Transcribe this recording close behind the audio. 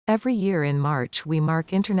Every year in March we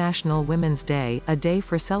mark International Women's Day, a day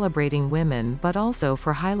for celebrating women but also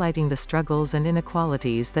for highlighting the struggles and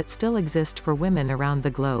inequalities that still exist for women around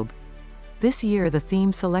the globe. This year the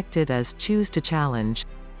theme selected is Choose to Challenge.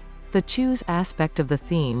 The choose aspect of the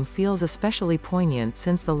theme feels especially poignant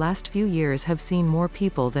since the last few years have seen more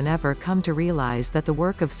people than ever come to realize that the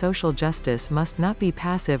work of social justice must not be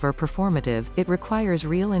passive or performative, it requires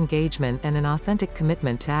real engagement and an authentic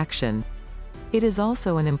commitment to action. It is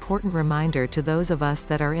also an important reminder to those of us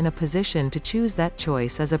that are in a position to choose that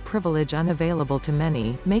choice as a privilege unavailable to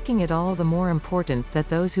many, making it all the more important that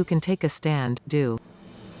those who can take a stand, do.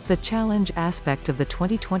 The challenge aspect of the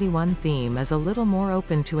 2021 theme is a little more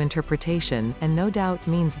open to interpretation, and no doubt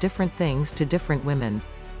means different things to different women.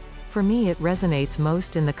 For me it resonates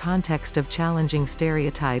most in the context of challenging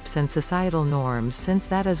stereotypes and societal norms since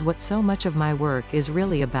that is what so much of my work is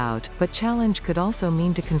really about, but challenge could also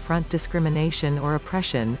mean to confront discrimination or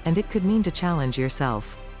oppression, and it could mean to challenge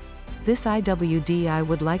yourself. This IWD I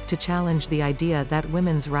would like to challenge the idea that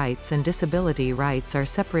women's rights and disability rights are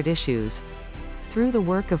separate issues. Through the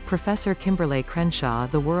work of Professor Kimberlé Crenshaw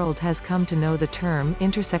the world has come to know the term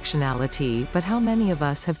intersectionality, but how many of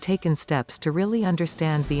us have taken steps to really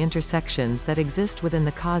understand the intersections that exist within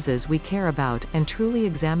the causes we care about, and truly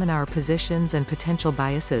examine our positions and potential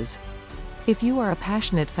biases? If you are a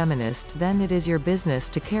passionate feminist then it is your business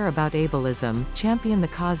to care about ableism, champion the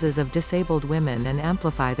causes of disabled women and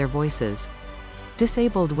amplify their voices.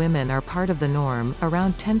 Disabled women are part of the norm,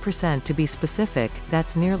 around 10% to be specific,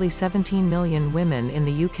 that's nearly 17 million women in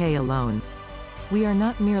the UK alone. We are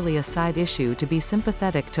not merely a side issue to be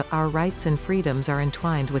sympathetic to, our rights and freedoms are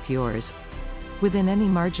entwined with yours. Within any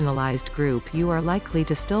marginalized group you are likely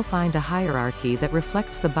to still find a hierarchy that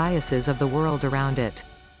reflects the biases of the world around it.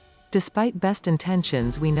 Despite best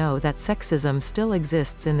intentions we know that sexism still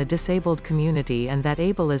exists in the disabled community and that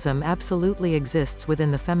ableism absolutely exists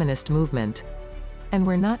within the feminist movement. And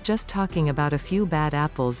we're not just talking about a few bad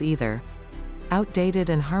apples either. Outdated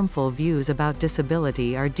and harmful views about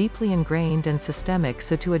disability are deeply ingrained and systemic,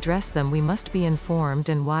 so to address them we must be informed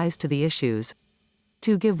and wise to the issues.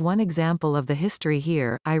 To give one example of the history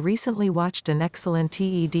here, I recently watched an excellent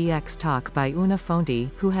TEDx talk by Una Fonte,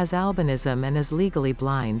 who has albinism and is legally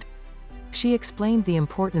blind. She explained the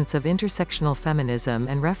importance of intersectional feminism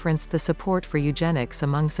and referenced the support for eugenics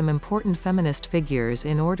among some important feminist figures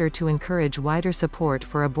in order to encourage wider support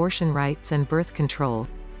for abortion rights and birth control.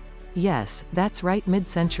 Yes, that's right,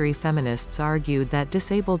 mid-century feminists argued that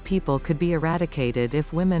disabled people could be eradicated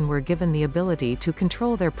if women were given the ability to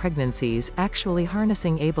control their pregnancies, actually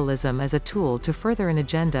harnessing ableism as a tool to further an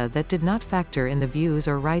agenda that did not factor in the views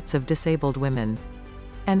or rights of disabled women.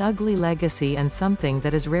 An ugly legacy and something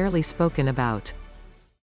that is rarely spoken about.